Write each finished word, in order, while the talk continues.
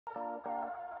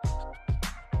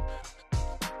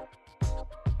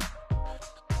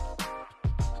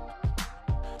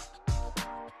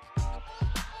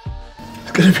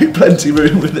There's going to be plenty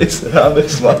room with this around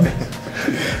this one.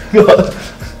 God,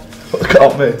 I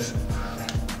can't miss.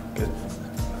 Good.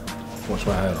 Watch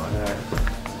my hairline. Yeah.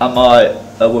 Am I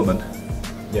a woman?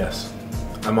 Yes.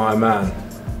 Am I a man?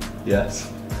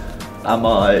 Yes. Am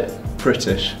I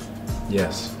British?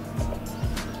 Yes.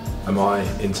 Am I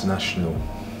international?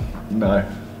 No.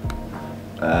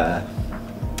 Can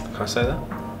I say that?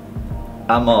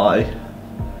 Am I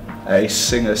a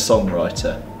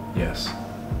singer-songwriter? Yes.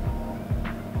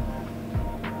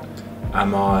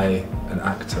 Am I an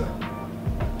actor?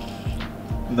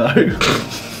 No.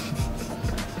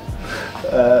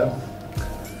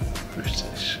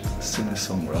 British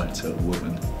singer-songwriter,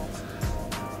 woman.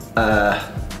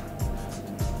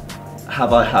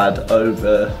 Have I had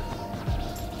over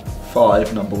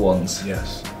 5 number ones?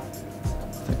 Yes. I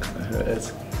think I know who it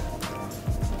is.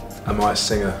 Am I a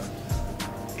singer?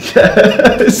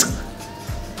 Yes.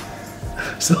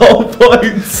 It's the whole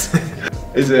point.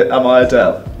 Is it? Am I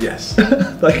Adele? Yes.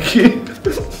 Thank you.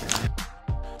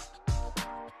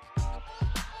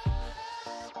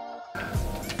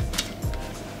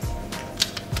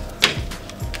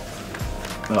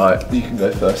 Alright, you can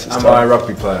go first. Am I a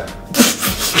rugby player?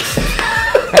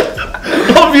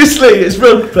 Obviously, it's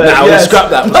rugby. Nah, yes. we'll scrap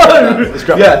that. We'll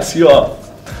scrap that. Yes, you are.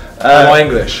 Am I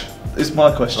English? It's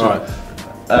my question. Alright.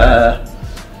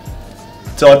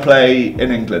 Do I play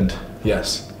in England?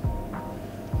 Yes.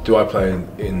 Do I play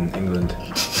in England?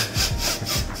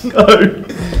 No.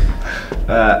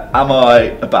 Am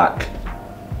I a back?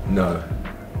 No.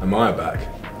 Am I a back?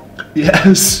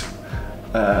 Yes.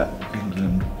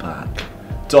 England back.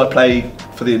 Do I play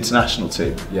for the international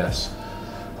team? Yes.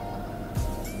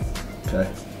 Okay.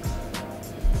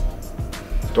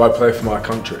 Do I play for my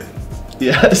country?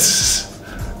 Yes.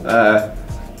 Have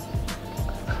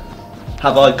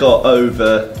I got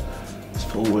over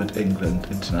forward England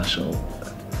international?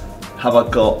 Have I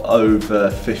got over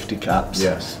 50 caps?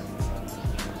 Yes.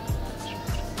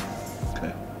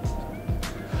 Okay.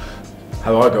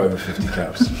 Have I got over 50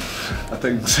 caps? I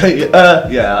think so.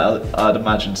 Yeah, I'd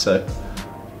imagine so.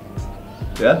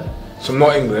 Yeah? So I'm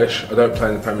not English, I don't play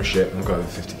in the Premiership, and I've got over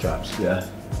 50 caps. Yeah.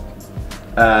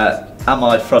 Am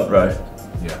I front row?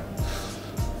 Yeah.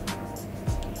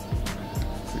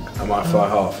 Am I a fly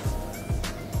half?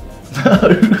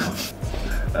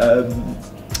 No.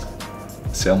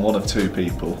 See, I'm one of 2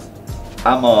 people.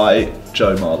 Am I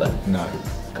Joe Marler? No.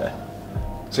 Okay.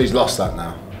 So he's lost that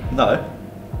now. No.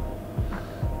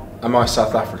 Am I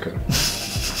South African?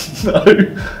 No.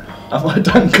 Am I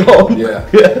Dan Cole? Yeah.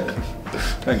 Yeah.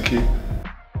 Thank you.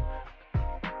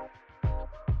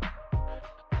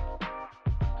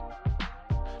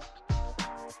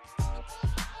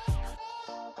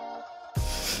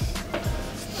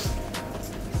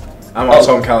 Am I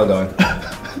Tom Calladine?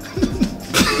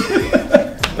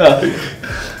 No.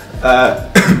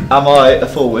 Am I a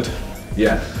forward?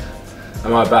 Yeah.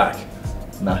 Am I back?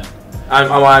 No.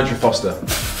 Am I Andrew Foster?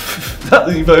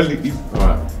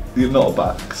 Alright. You're not a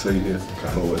back, so you're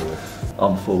forward.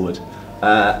 I'm forward.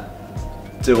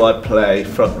 Do I play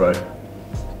front row?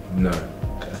 No.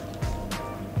 Okay.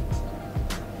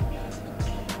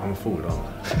 I'm a forward, aren't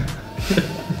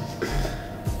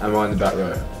I? Am I in the back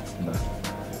row? No.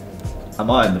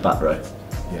 Am I in the back row?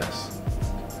 Yes.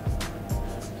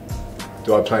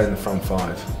 Do I play in the front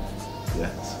 5?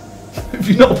 Yes. If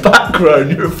you're not back row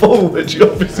and you're a forward, you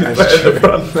obviously That's play in true. the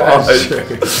front 5. That's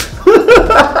true.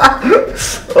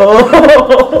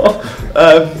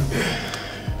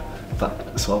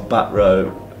 So I'm back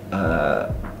row.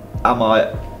 Am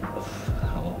I?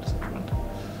 How old is everyone?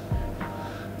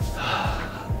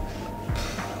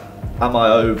 Am I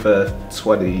over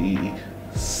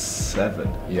 27?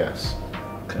 Yes.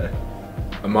 Okay.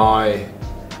 Am I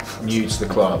new to the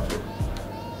club?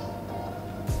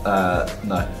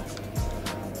 No.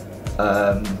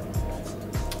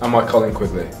 Am I Colin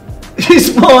Quigley?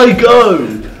 It's my go!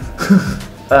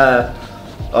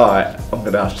 Alright, I'm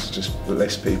gonna have to just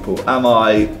list people. Am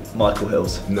I Michael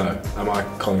Hills? No. Am I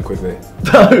Colin Quigley?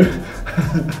 No!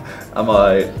 Am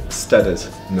I Steddard?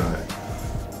 No.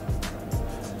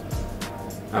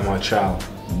 Am I Chow?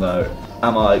 No.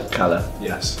 Am I Calla?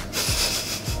 Yes.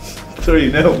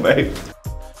 3-0, mate.